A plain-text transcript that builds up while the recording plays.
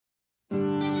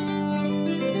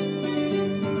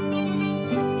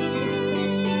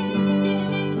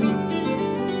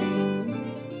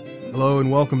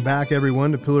and welcome back,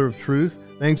 everyone, to Pillar of Truth.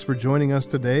 Thanks for joining us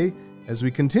today as we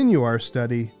continue our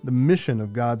study, The Mission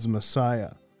of God's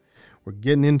Messiah. We're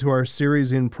getting into our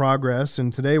series in progress,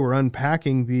 and today we're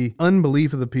unpacking the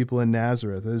unbelief of the people in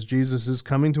Nazareth as Jesus is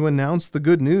coming to announce the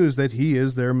good news that he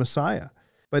is their Messiah.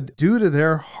 But due to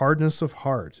their hardness of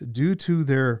heart, due to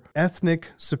their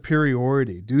ethnic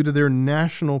superiority, due to their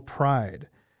national pride,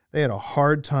 they had a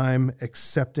hard time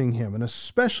accepting him, and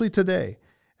especially today,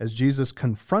 as Jesus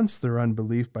confronts their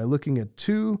unbelief by looking at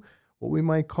two, what we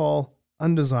might call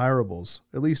undesirables,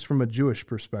 at least from a Jewish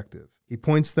perspective. He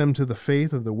points them to the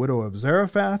faith of the widow of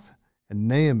Zarephath and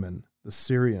Naaman the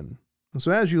Syrian. And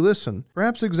so as you listen,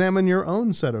 perhaps examine your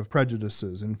own set of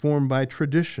prejudices informed by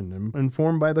tradition and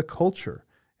informed by the culture,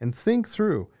 and think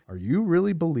through, are you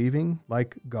really believing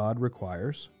like God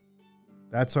requires?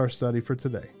 That's our study for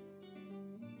today.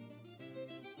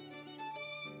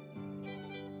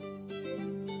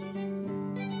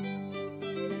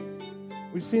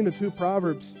 We've seen the two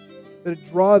proverbs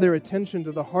that draw their attention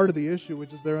to the heart of the issue,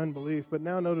 which is their unbelief. But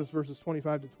now notice verses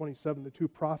 25 to 27, the two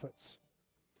prophets.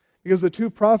 Because the two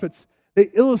prophets,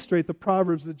 they illustrate the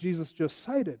proverbs that Jesus just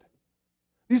cited.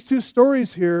 These two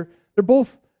stories here, they're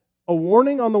both a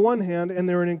warning on the one hand, and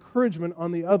they're an encouragement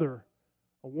on the other.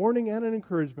 A warning and an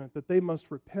encouragement that they must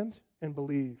repent and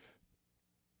believe.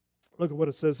 Look at what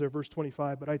it says there, verse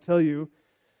 25. But I tell you,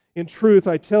 in truth,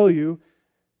 I tell you,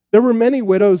 there were many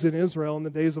widows in Israel in the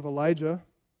days of Elijah,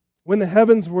 when the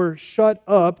heavens were shut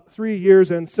up 3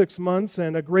 years and 6 months,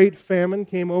 and a great famine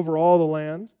came over all the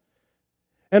land.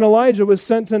 And Elijah was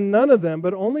sent to none of them,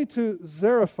 but only to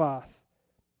Zarephath,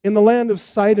 in the land of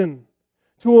Sidon,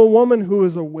 to a woman who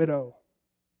was a widow.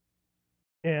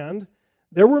 And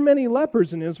there were many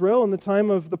lepers in Israel in the time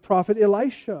of the prophet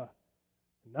Elisha.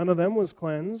 None of them was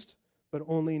cleansed, but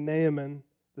only Naaman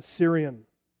the Syrian.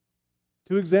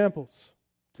 Two examples.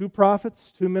 Two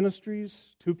prophets, two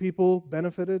ministries, two people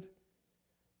benefited.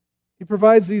 He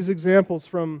provides these examples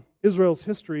from Israel's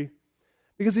history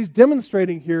because he's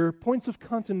demonstrating here points of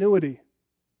continuity.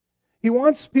 He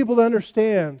wants people to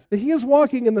understand that he is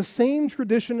walking in the same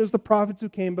tradition as the prophets who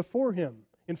came before him.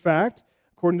 In fact,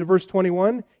 according to verse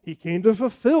 21, he came to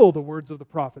fulfill the words of the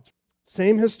prophets.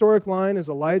 Same historic line as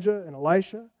Elijah and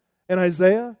Elisha and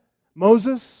Isaiah,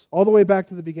 Moses, all the way back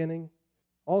to the beginning.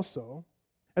 Also,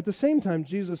 at the same time,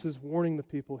 Jesus is warning the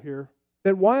people here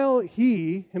that while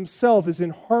he himself is in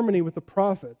harmony with the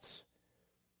prophets,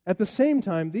 at the same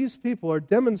time, these people are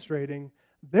demonstrating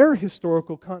their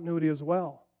historical continuity as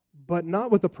well, but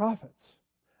not with the prophets.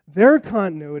 Their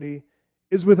continuity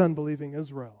is with unbelieving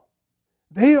Israel.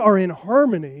 They are in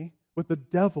harmony with the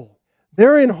devil.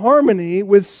 They're in harmony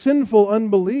with sinful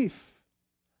unbelief.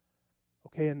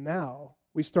 Okay, and now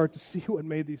we start to see what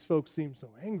made these folks seem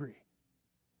so angry.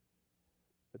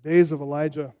 The days of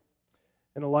Elijah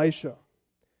and Elisha,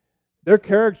 they're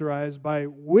characterized by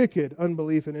wicked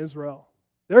unbelief in Israel.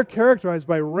 They're characterized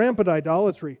by rampant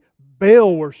idolatry,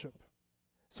 Baal worship.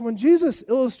 So when Jesus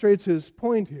illustrates his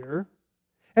point here,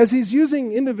 as he's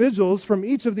using individuals from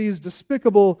each of these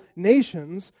despicable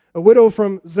nations, a widow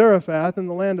from Zarephath in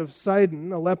the land of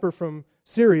Sidon, a leper from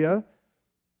Syria,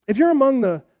 if you're among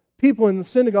the people in the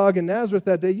synagogue in Nazareth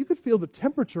that day, you could feel the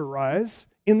temperature rise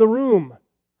in the room.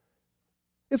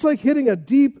 It's like hitting a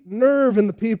deep nerve in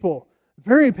the people.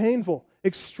 Very painful,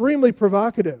 extremely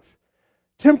provocative.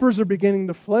 Tempers are beginning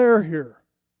to flare here.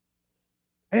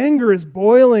 Anger is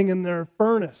boiling in their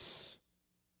furnace,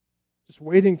 just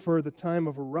waiting for the time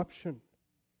of eruption.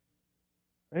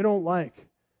 They don't like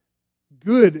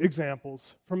good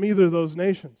examples from either of those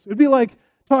nations. It'd be like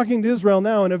talking to Israel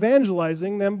now and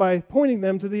evangelizing them by pointing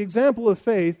them to the example of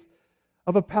faith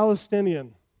of a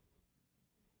Palestinian.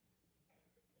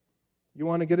 You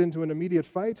want to get into an immediate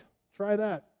fight? Try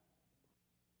that.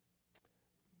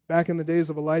 Back in the days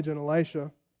of Elijah and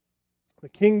Elisha, the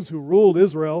kings who ruled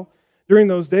Israel during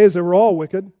those days, they were all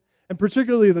wicked, and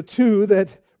particularly the two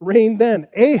that reigned then.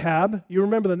 Ahab, you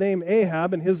remember the name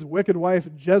Ahab, and his wicked wife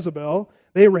Jezebel,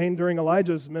 they reigned during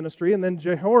Elijah's ministry, and then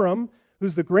Jehoram,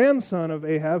 who's the grandson of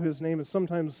Ahab, his name is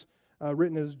sometimes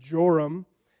written as Joram,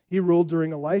 he ruled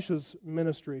during Elisha's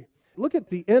ministry. Look at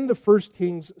the end of 1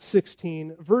 Kings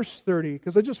 16, verse 30,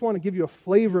 because I just want to give you a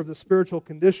flavor of the spiritual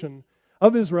condition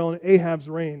of Israel in Ahab's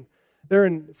reign. There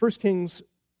in 1 Kings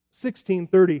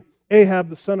 16:30, Ahab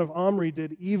the son of Omri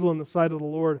did evil in the sight of the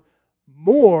Lord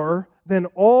more than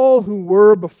all who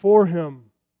were before him.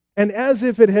 And as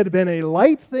if it had been a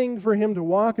light thing for him to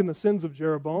walk in the sins of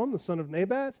Jeroboam, the son of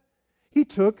Nebat, he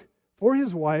took for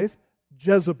his wife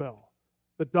Jezebel,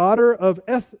 the daughter of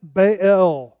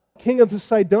Ethbaal, king of the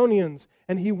Sidonians,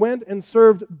 and he went and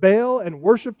served Baal and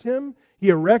worshipped him. He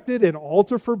erected an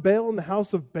altar for Baal in the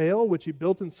house of Baal, which he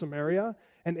built in Samaria.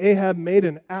 And Ahab made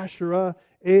an Asherah.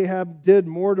 Ahab did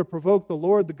more to provoke the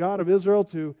Lord, the God of Israel,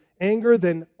 to anger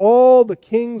than all the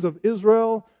kings of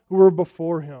Israel who were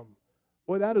before him.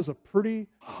 Boy, that is a pretty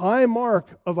high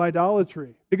mark of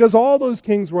idolatry, because all those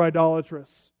kings were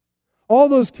idolatrous. All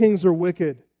those kings are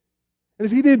wicked. And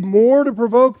if he did more to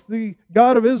provoke the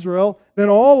God of Israel than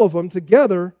all of them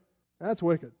together, that's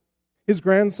wicked. His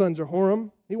grandson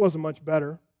Jehoram, he wasn't much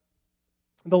better.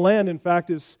 The land, in fact,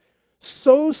 is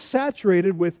so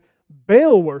saturated with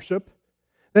Baal worship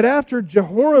that after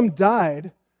Jehoram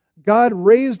died, God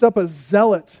raised up a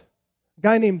zealot, a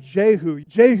guy named Jehu.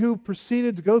 Jehu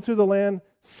proceeded to go through the land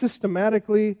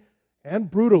systematically and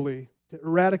brutally to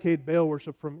eradicate Baal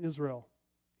worship from Israel.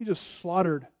 He just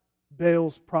slaughtered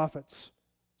Baal's prophets.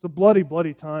 It's a bloody,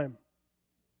 bloody time.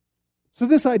 So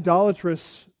this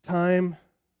idolatrous time,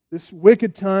 this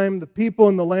wicked time, the people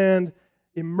in the land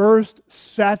immersed,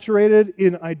 saturated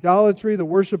in idolatry, the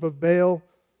worship of Baal.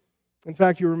 In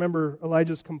fact, you remember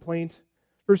Elijah's complaint,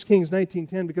 1 Kings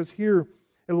 19:10, because here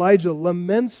Elijah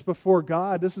laments before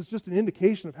God. This is just an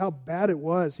indication of how bad it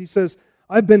was. He says,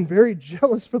 I've been very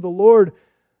jealous for the Lord,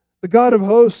 the God of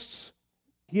hosts.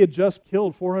 He had just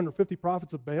killed 450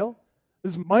 prophets of Baal.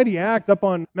 This mighty act up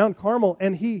on Mount Carmel,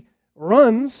 and he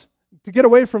runs to get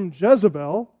away from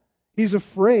Jezebel. He's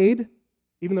afraid.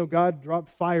 Even though God dropped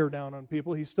fire down on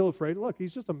people, he's still afraid. Look,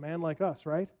 he's just a man like us,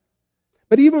 right?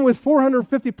 But even with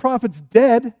 450 prophets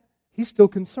dead, he's still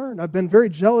concerned. I've been very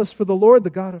jealous for the Lord, the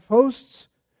God of hosts.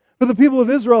 For the people of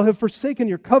Israel have forsaken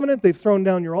your covenant. They've thrown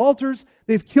down your altars.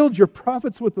 They've killed your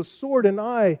prophets with the sword, and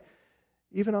I,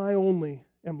 even I only,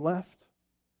 am left.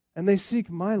 And they seek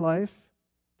my life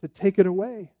to take it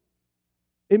away.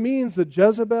 It means that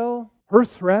Jezebel, her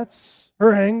threats,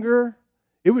 her anger,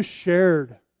 it was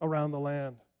shared around the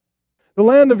land. The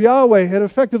land of Yahweh had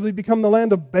effectively become the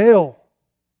land of Baal.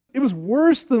 It was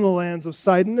worse than the lands of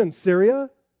Sidon and Syria.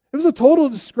 It was a total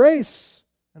disgrace.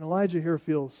 And Elijah here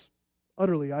feels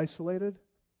utterly isolated.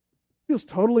 Feels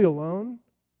totally alone,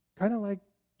 kind of like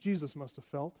Jesus must have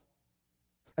felt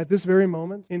at this very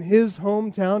moment in his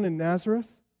hometown in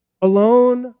Nazareth,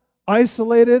 alone,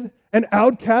 isolated, and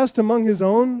outcast among his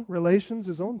own relations,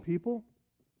 his own people.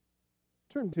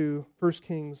 Turn to 1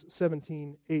 Kings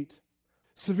 17:8.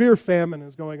 Severe famine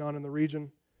is going on in the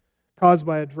region, caused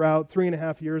by a drought,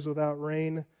 3.5 years without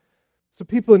rain. So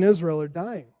people in Israel are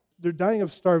dying. They're dying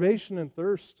of starvation and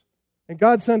thirst. And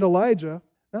God sent Elijah,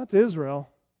 not to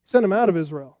Israel, He sent him out of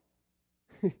Israel.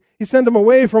 He sent him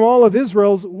away from all of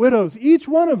Israel's widows, each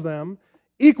one of them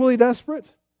equally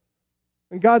desperate.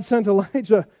 And God sent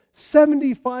Elijah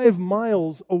 75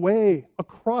 miles away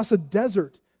across a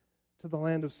desert to the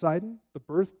land of Sidon, the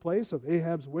birthplace of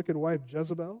Ahab's wicked wife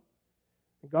Jezebel.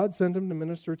 And God sent him to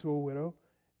minister to a widow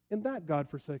in that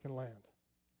God-forsaken land.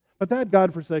 But that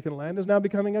God-forsaken land is now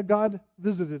becoming a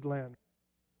God-visited land.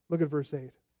 Look at verse 8.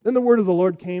 Then the word of the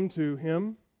Lord came to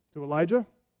him, to Elijah.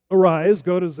 Arise,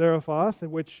 go to Zarephath,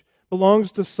 which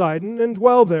belongs to Sidon, and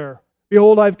dwell there.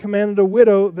 Behold, I've commanded a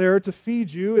widow there to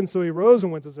feed you. And so he rose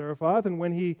and went to Zarephath. And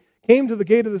when he came to the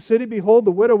gate of the city, behold,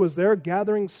 the widow was there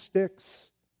gathering sticks.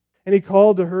 And he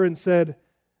called to her and said,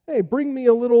 Hey, bring me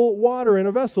a little water in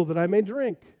a vessel that I may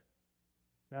drink.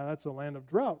 Now that's a land of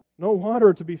drought. No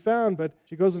water to be found, but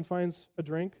she goes and finds a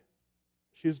drink.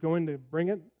 She's going to bring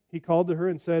it. He called to her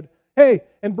and said, Hey,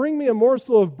 and bring me a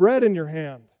morsel of bread in your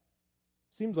hand.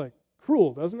 Seems like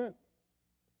cruel, doesn't it?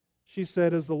 She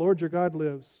said, As the Lord your God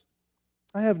lives,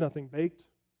 I have nothing baked,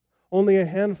 only a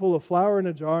handful of flour in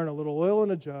a jar and a little oil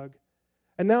in a jug.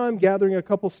 And now I'm gathering a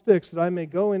couple sticks that I may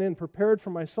go in and prepare it for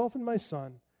myself and my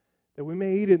son, that we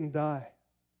may eat it and die.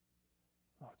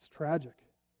 Oh, it's tragic.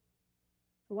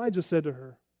 Elijah said to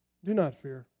her, Do not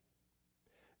fear.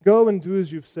 Go and do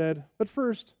as you've said, but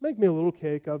first make me a little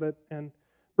cake of it and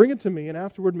bring it to me, and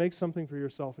afterward make something for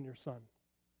yourself and your son.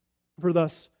 For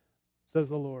thus says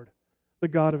the Lord, the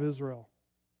God of Israel,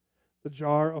 the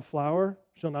jar of flour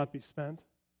shall not be spent,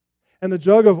 and the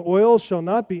jug of oil shall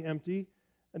not be empty,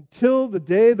 until the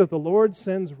day that the Lord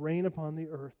sends rain upon the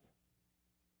earth.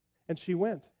 And she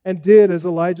went and did as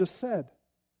Elijah said.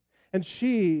 And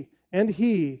she and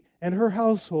he and her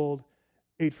household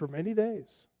ate for many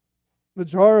days. The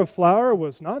jar of flour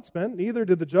was not spent, neither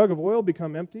did the jug of oil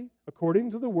become empty,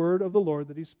 according to the word of the Lord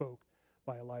that he spoke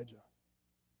by Elijah.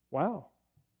 Wow.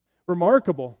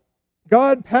 Remarkable.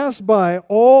 God passed by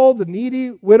all the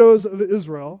needy widows of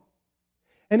Israel,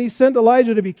 and he sent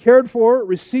Elijah to be cared for,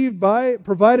 received by,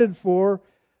 provided for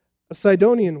a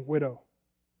Sidonian widow.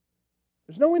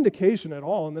 There's no indication at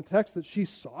all in the text that she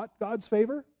sought God's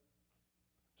favor.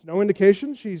 There's no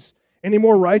indication she's any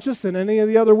more righteous than any of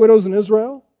the other widows in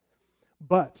Israel.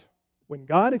 But when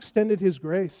God extended His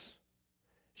grace,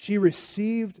 she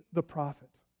received the prophet.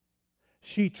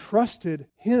 She trusted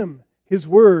him, His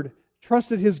word,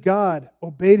 trusted His God,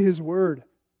 obeyed His word.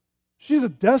 She's a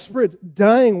desperate,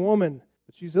 dying woman,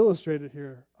 but she's illustrated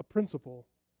here a principle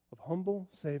of humble,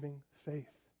 saving faith.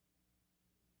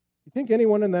 You think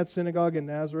anyone in that synagogue in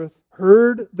Nazareth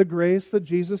heard the grace that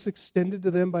Jesus extended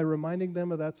to them by reminding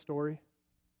them of that story?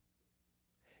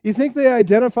 You think they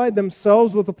identified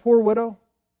themselves with the poor widow?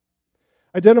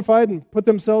 Identified and put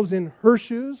themselves in her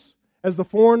shoes as the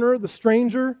foreigner, the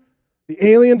stranger, the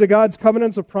alien to God's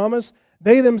covenants of promise,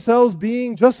 they themselves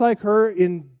being just like her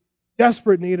in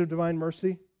desperate need of divine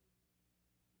mercy?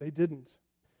 They didn't.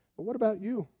 But what about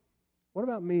you? What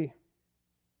about me?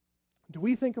 Do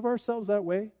we think of ourselves that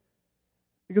way?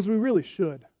 Because we really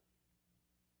should.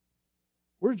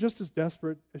 We're just as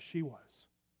desperate as she was.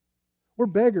 We're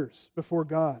beggars before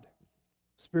God,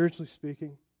 spiritually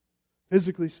speaking,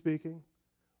 physically speaking.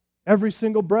 Every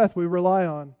single breath we rely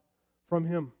on from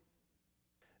Him.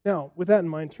 Now, with that in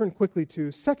mind, turn quickly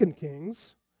to 2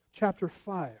 Kings chapter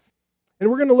 5. And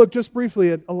we're going to look just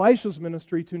briefly at Elisha's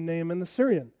ministry to Naaman the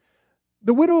Syrian.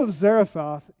 The widow of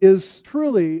Zarephath is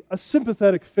truly a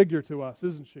sympathetic figure to us,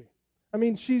 isn't she? I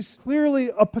mean, she's clearly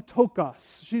a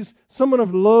patokos. She's someone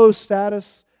of low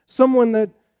status, someone that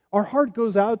our heart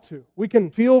goes out to. We can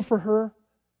feel for her,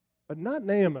 but not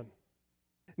Naaman.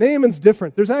 Naaman's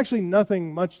different. There's actually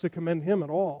nothing much to commend him at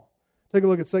all. Take a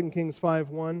look at 2 Kings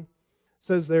 5:1. It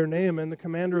says there, Naaman, the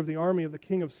commander of the army of the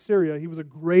king of Syria, he was a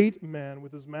great man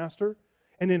with his master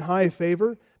and in high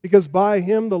favor, because by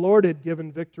him the Lord had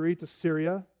given victory to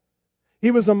Syria. He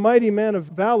was a mighty man of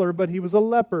valor, but he was a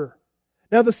leper.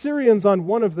 Now the Syrians on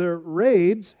one of their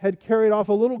raids had carried off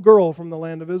a little girl from the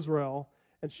land of Israel,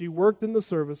 and she worked in the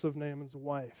service of Naaman's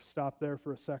wife. Stop there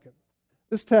for a second.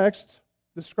 This text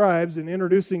describes, in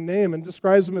introducing Naaman,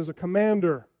 describes him as a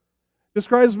commander,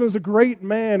 describes him as a great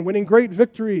man, winning great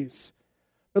victories.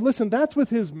 But listen, that's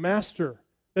with his master,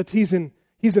 that he's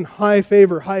in high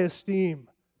favor, high esteem.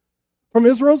 From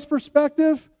Israel's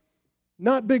perspective,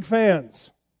 not big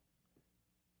fans.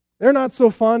 They're not so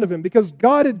fond of him because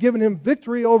God had given him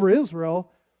victory over Israel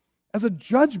as a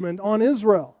judgment on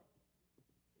Israel.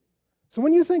 So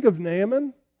when you think of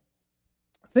Naaman,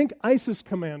 think ISIS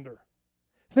commander.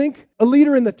 Think a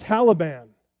leader in the Taliban.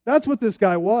 That's what this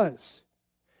guy was.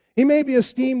 He may be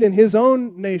esteemed in his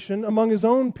own nation, among his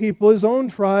own people, his own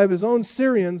tribe, his own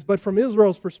Syrians, but from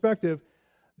Israel's perspective,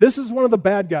 this is one of the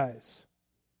bad guys.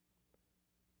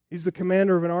 He's the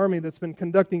commander of an army that's been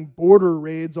conducting border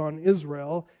raids on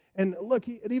Israel. And look,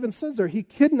 it even says there, he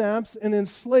kidnaps and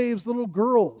enslaves little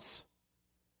girls.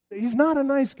 He's not a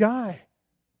nice guy.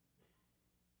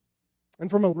 And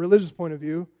from a religious point of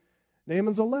view,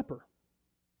 Naaman's a leper.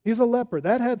 He's a leper.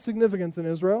 That had significance in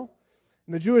Israel.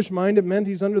 In the Jewish mind, it meant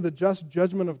he's under the just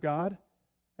judgment of God.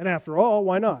 And after all,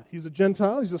 why not? He's a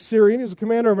Gentile. He's a Syrian. He's a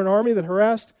commander of an army that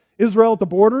harassed Israel at the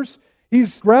borders.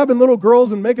 He's grabbing little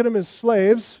girls and making them his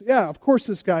slaves. Yeah, of course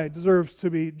this guy deserves to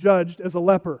be judged as a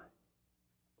leper.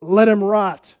 Let him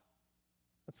rot.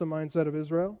 That's the mindset of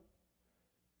Israel.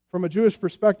 From a Jewish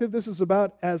perspective, this is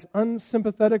about as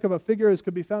unsympathetic of a figure as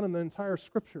could be found in the entire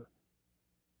Scripture.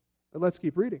 But let's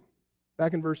keep reading.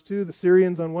 Back in verse 2, the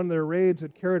Syrians on one of their raids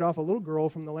had carried off a little girl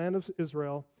from the land of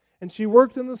Israel, and she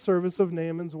worked in the service of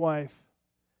Naaman's wife.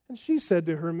 And she said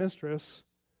to her mistress,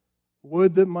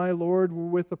 "Would that my Lord were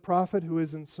with the prophet who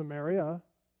is in Samaria.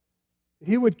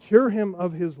 He would cure him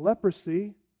of his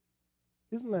leprosy."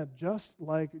 Isn't that just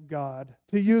like God,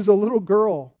 to use a little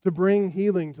girl to bring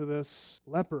healing to this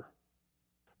leper?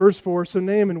 Verse 4, so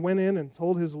Naaman went in and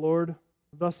told his Lord,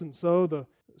 thus and so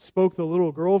spoke the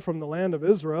little girl from the land of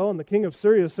Israel. And the king of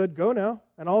Syria said, "Go now,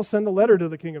 and I'll send a letter to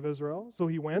the king of Israel." So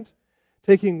he went,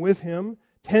 taking with him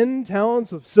 10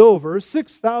 talents of silver,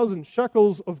 6,000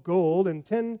 shekels of gold, and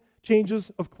 10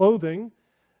 changes of clothing.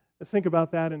 Think about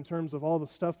that in terms of all the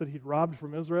stuff that he'd robbed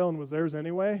from Israel and was theirs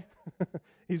anyway.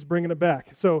 He's bringing it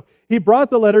back. So he brought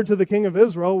the letter to the king of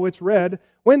Israel, which read,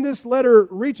 "When this letter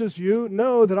reaches you,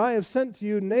 know that I have sent to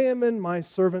you Naaman, my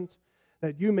servant,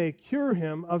 that you may cure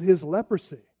him of his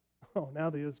leprosy." Oh, now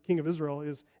the king of Israel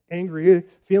is angry,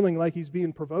 feeling like he's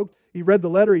being provoked. He read the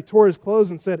letter, he tore his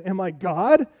clothes and said, "Am I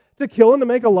God to kill and to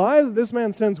make alive? This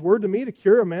man sends word to me to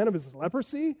cure a man of his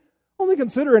leprosy? Only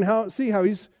consider and see how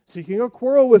he's seeking a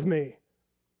quarrel with me."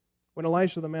 When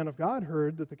Elisha, the man of God,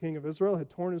 heard that the king of Israel had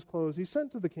torn his clothes, he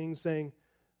sent to the king, saying,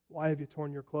 "Why have you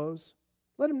torn your clothes?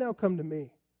 Let him now come to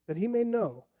me, that he may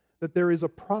know that there is a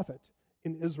prophet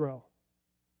in Israel."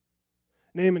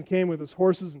 Naaman came with his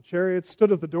horses and chariots,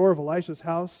 stood at the door of Elisha's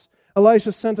house.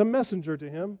 Elisha sent a messenger to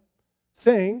him,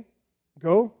 saying,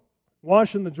 Go,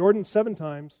 wash in the Jordan 7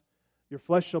 times, your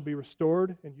flesh shall be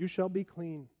restored, and you shall be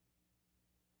clean.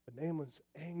 But Naaman was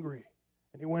angry,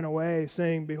 and he went away,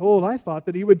 saying, Behold, I thought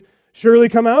that he would surely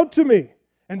come out to me,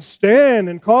 and stand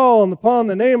and call upon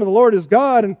the name of the Lord his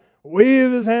God, and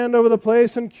wave his hand over the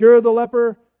place and cure the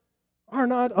leper. Are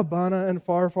not Abana and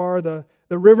Pharpar,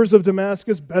 the rivers of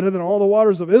Damascus, better than all the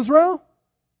waters of Israel?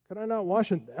 Could I not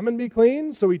wash in them and be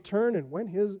clean? So he turned and went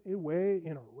his way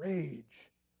in a rage.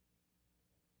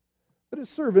 But his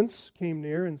servants came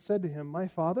near and said to him, My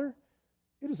father,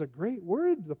 it is a great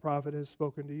word the prophet has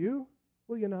spoken to you.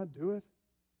 Will you not do it?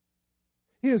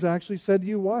 He has actually said to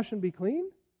you, Wash and be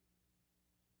clean.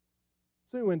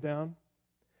 So he went down,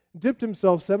 dipped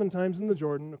himself 7 times in the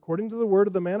Jordan, according to the word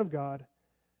of the man of God,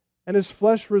 and his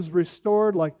flesh was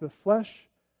restored like the flesh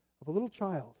of a little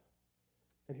child,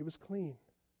 and he was clean.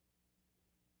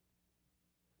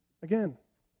 Again,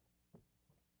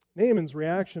 Naaman's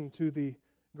reaction to the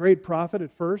great prophet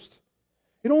at first,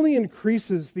 it only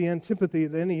increases the antipathy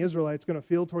that any Israelite's going to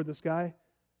feel toward this guy.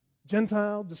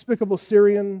 Gentile, despicable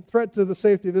Syrian, threat to the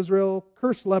safety of Israel,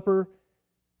 cursed leper.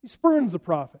 He spurns the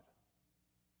prophet.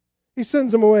 He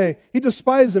sends him away. He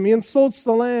despises him. He insults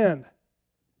the land.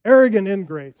 Arrogant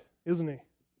ingrate, isn't he?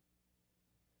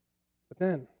 But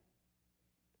then,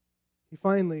 he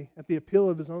finally, at the appeal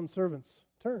of his own servants,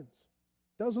 turns,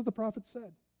 does what the prophet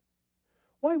said.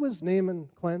 Why was Naaman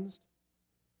cleansed?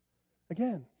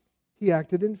 Again, he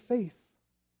acted in faith.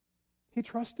 He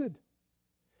trusted.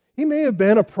 He may have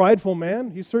been a prideful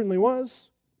man. He certainly was.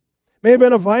 May have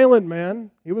been a violent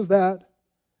man. He was that.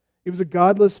 He was a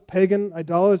godless pagan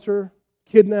idolater,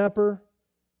 kidnapper,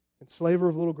 enslaver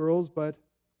of little girls, but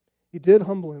he did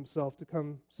humble himself to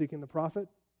come seeking the prophet.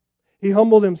 He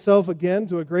humbled himself again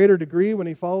to a greater degree when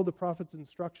he followed the prophet's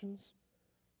instructions.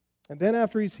 And then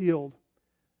after he's healed,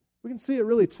 we can see it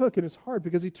really took in his heart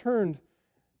because he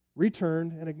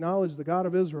returned and acknowledged the God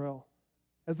of Israel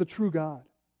as the true God.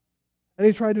 And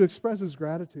he tried to express his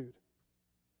gratitude.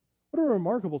 What a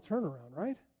remarkable turnaround,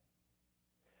 right?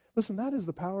 Listen, that is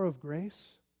the power of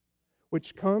grace,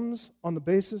 which comes on the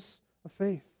basis of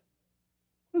faith.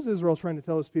 What is Israel trying to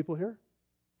tell his people here?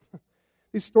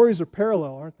 These stories are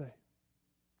parallel, aren't they?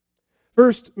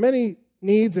 First, many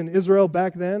needs in Israel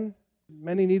back then,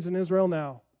 many needs in Israel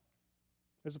now.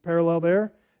 There's a parallel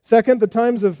there. Second, the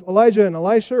times of Elijah and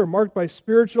Elisha are marked by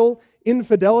spiritual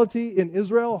infidelity in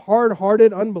Israel,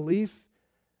 hard-hearted unbelief,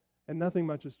 and nothing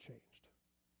much has changed.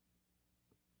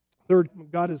 Third,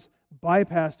 God has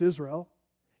bypassed Israel.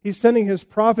 He's sending his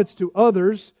prophets to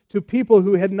others, to people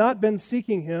who had not been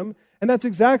seeking him, and that's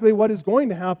exactly what is going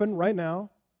to happen right now,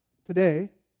 today.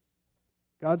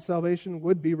 God's salvation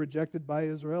would be rejected by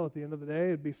Israel at the end of the day.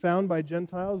 It would be found by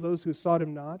Gentiles, those who sought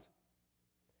him not.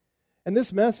 And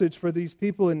this message for these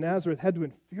people in Nazareth had to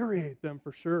infuriate them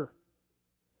for sure.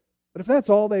 But if that's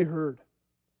all they heard,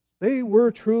 they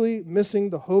were truly missing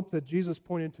the hope that Jesus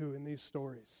pointed to in these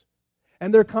stories.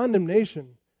 And their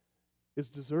condemnation is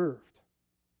deserved.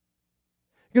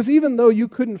 Because even though you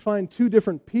couldn't find 2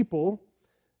 different people,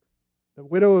 the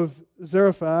widow of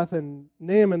Zarephath and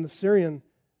Naaman the Syrian,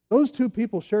 those 2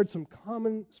 people shared some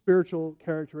common spiritual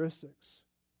characteristics.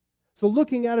 So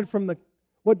looking at it from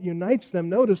what unites them,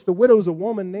 notice the widow's a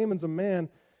woman, Naaman's a man.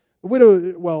 The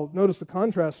widow, well, notice the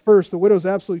contrast first. The widow's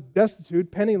absolutely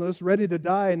destitute, penniless, ready to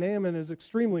die. Naaman is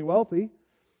extremely wealthy.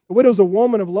 The widow's a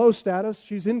woman of low status.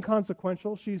 She's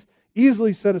inconsequential. She's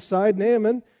easily set aside.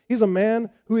 Naaman, he's a man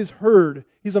who is heard.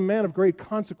 He's a man of great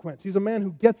consequence. He's a man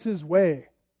who gets his way.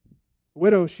 The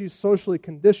widow, she's socially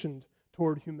conditioned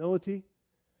toward humility.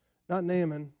 Not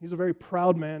Naaman. He's a very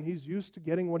proud man. He's used to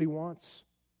getting what he wants.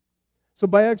 So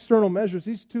by external measures,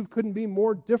 these 2 couldn't be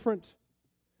more different.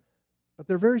 But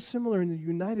they're very similar and they're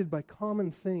united by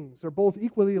common things. They're both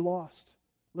equally lost,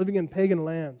 living in pagan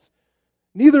lands.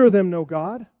 Neither of them know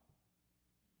God.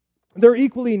 They're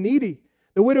equally needy.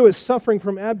 The widow is suffering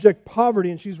from abject poverty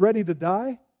and she's ready to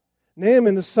die.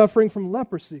 Naaman is suffering from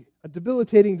leprosy, a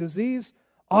debilitating disease,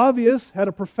 obvious, had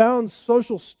a profound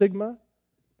social stigma.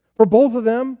 For both of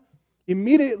them,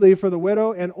 immediately for the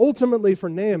widow and ultimately for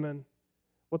Naaman,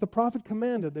 what the prophet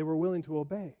commanded, they were willing to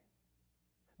obey.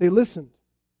 They listened.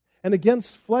 And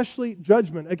against fleshly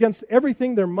judgment, against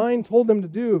everything their mind told them to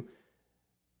do,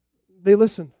 they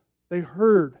listened. They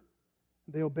heard.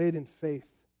 They obeyed in faith.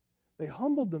 They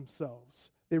humbled themselves.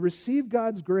 They received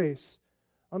God's grace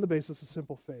on the basis of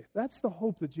simple faith. That's the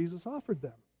hope that Jesus offered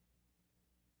them.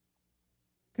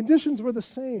 Conditions were the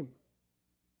same,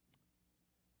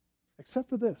 except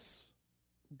for this.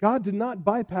 God did not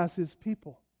bypass his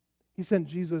people. He sent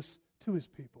Jesus to his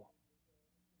people.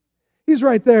 He's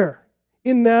right there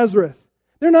in Nazareth.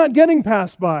 They're not getting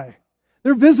passed by.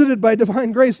 They're visited by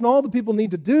divine grace, and all the people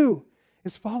need to do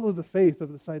is follow the faith of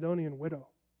the Sidonian widow.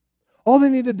 All they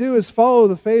need to do is follow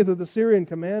the faith of the Syrian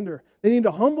commander. They need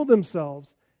to humble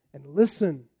themselves and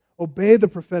listen, obey the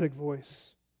prophetic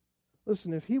voice.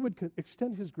 Listen, if he would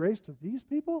extend his grace to these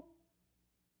people,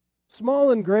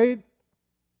 small and great,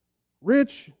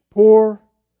 rich, poor,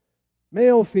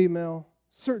 male, female,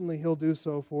 certainly he'll do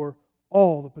so for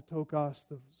all the Patokos,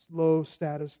 the low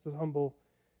status, the humble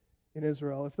in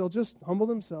Israel. If they'll just humble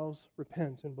themselves,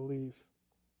 repent, and believe.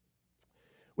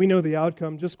 We know the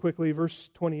outcome. Just quickly, verse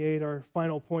 28, our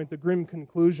final point, the grim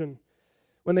conclusion.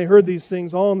 When they heard these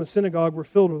things, all in the synagogue were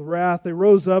filled with wrath. They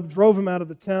rose up, drove him out of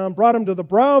the town, brought him to the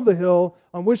brow of the hill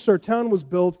on which their town was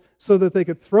built, so that they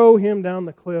could throw him down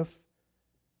the cliff.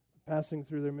 Passing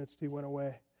through their midst, he went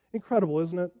away. Incredible,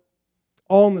 isn't it?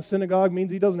 All in the synagogue means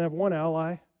he doesn't have one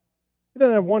ally. He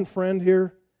doesn't have one friend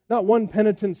here. Not one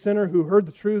penitent sinner who heard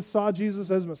the truth, saw Jesus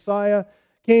as Messiah,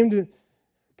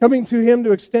 coming to him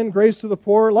to extend grace to the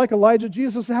poor. Like Elijah,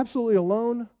 Jesus is absolutely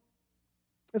alone.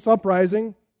 It's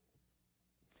uprising.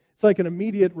 It's like an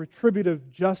immediate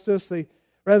retributive justice.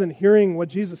 Rather than hearing what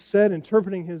Jesus said,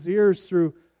 interpreting his ears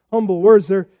through humble words,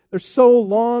 they're so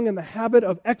long in the habit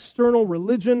of external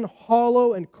religion,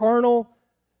 hollow and carnal.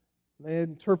 They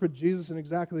interpret Jesus in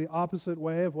exactly the opposite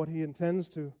way of what he intends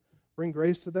to bring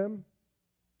grace to them.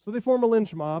 So they form a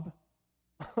lynch mob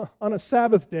on a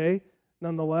Sabbath day,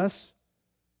 nonetheless.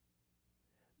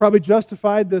 Probably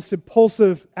justified this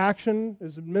impulsive action,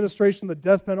 his administration of the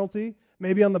death penalty,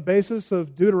 maybe on the basis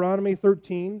of Deuteronomy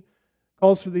 13,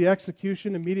 calls for the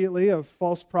execution immediately of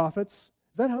false prophets.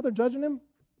 Is that how they're judging him?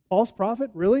 False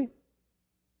prophet? Really?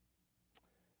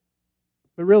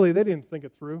 But really, they didn't think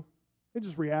it through. They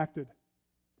just reacted.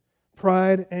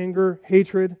 Pride, anger,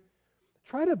 hatred.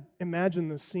 Try to imagine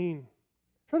this scene.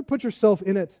 Try to put yourself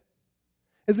in it.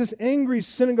 As this angry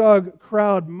synagogue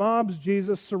crowd mobs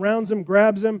Jesus, surrounds him,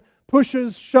 grabs him,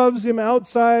 pushes, shoves him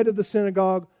outside of the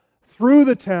synagogue, through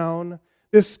the town,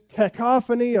 this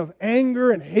cacophony of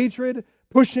anger and hatred,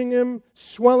 pushing him,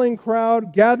 swelling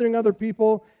crowd, gathering other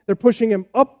people. They're pushing him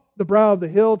up the brow of the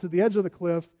hill to the edge of the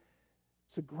cliff.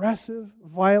 It's aggressive,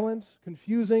 violent,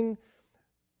 confusing,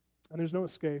 and there's no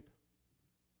escape.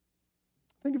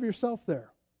 Think of yourself there,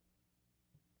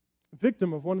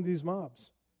 victim of one of these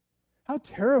mobs. How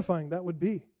terrifying that would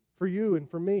be for you and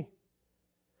for me.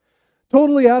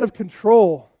 Totally out of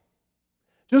control,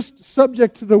 just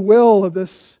subject to the will of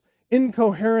this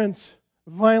incoherent,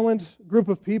 violent group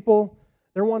of people.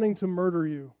 They're wanting to murder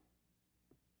you.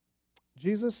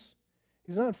 Jesus,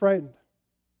 he's not frightened.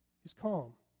 He's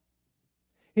calm.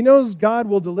 He knows God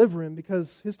will deliver him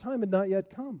because his time had not yet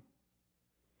come.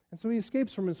 And so he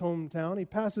escapes from his hometown. He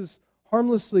passes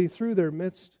harmlessly through their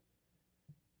midst.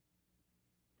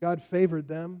 God favored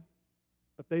them,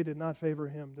 but they did not favor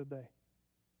him, did they?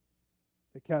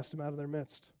 They cast him out of their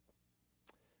midst.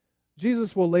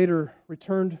 Jesus will later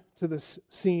return to this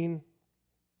scene.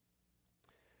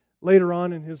 Later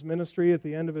on in his ministry, at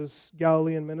the end of his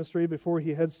Galilean ministry, before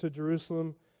he heads to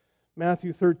Jerusalem,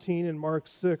 Matthew 13 and Mark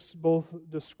 6 both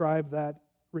describe that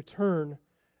return.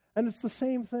 And it's the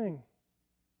same thing.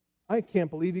 I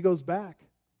can't believe he goes back.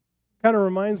 Kind of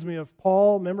reminds me of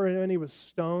Paul. Remember when he was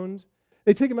stoned?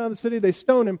 They take him out of the city, they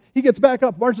stone him. He gets back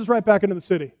up, marches right back into the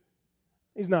city.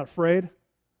 He's not afraid.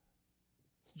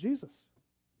 It's Jesus.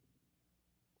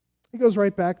 He goes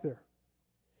right back there.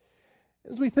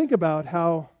 As we think about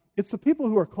how it's the people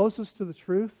who are closest to the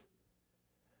truth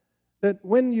that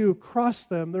when you cross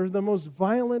them, they're the most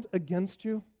violent against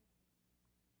you.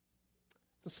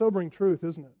 It's a sobering truth,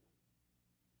 isn't it?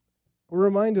 We're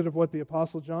reminded of what the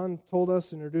Apostle John told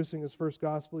us introducing his first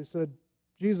gospel. He said,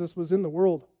 Jesus was in the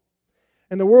world,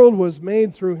 and the world was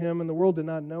made through him, and the world did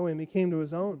not know him. He came to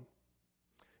his own.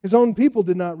 His own people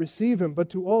did not receive him, but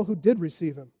to all who did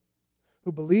receive him,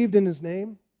 who believed in his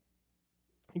name,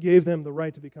 he gave them the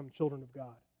right to become children of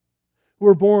God, who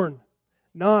were born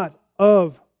not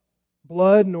of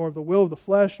blood, nor of the will of the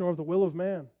flesh, nor of the will of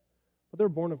man, but they're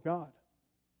born of God.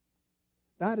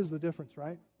 That is the difference,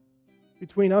 right?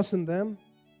 Between us and them.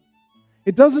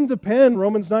 It doesn't depend,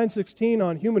 Romans 9:16,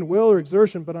 on human will or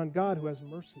exertion, but on God who has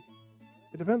mercy.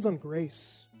 It depends on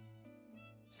grace,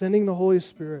 sending the Holy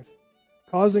Spirit,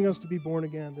 causing us to be born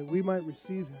again, that we might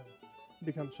receive him and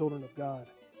become children of God.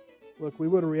 Look, we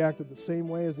would have reacted the same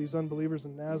way as these unbelievers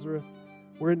in Nazareth,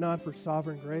 were it not for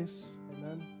sovereign grace.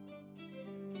 Amen.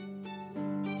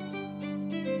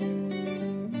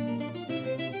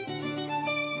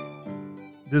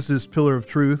 This is Pillar of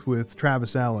Truth with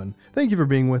Travis Allen. Thank you for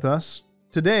being with us.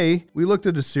 Today, we looked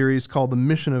at a series called The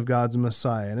Mission of God's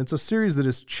Messiah, and it's a series that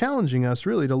is challenging us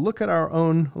really to look at our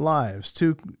own lives,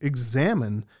 to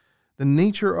examine the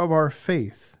nature of our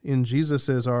faith in Jesus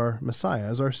as our Messiah,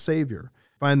 as our Savior.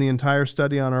 Find the entire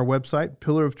study on our website,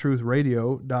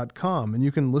 pillarofTruthRadio.com, and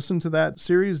you can listen to that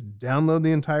series, download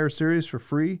the entire series for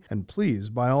free, and please,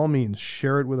 by all means,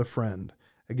 share it with a friend.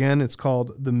 Again, it's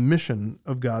called The Mission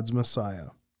of God's Messiah.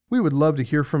 We would love to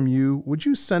hear from you. Would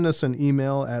you send us an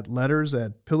email at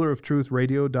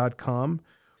letters@pillarofTruthRadio.com?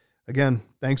 Again,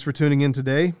 thanks for tuning in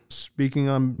today. Speaking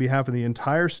on behalf of the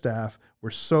entire staff, we're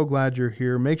so glad you're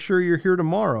here. Make sure you're here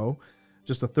tomorrow.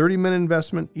 Just a 30-minute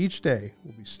investment each day.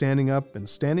 We'll be standing up and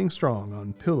standing strong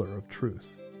on Pillar of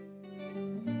Truth.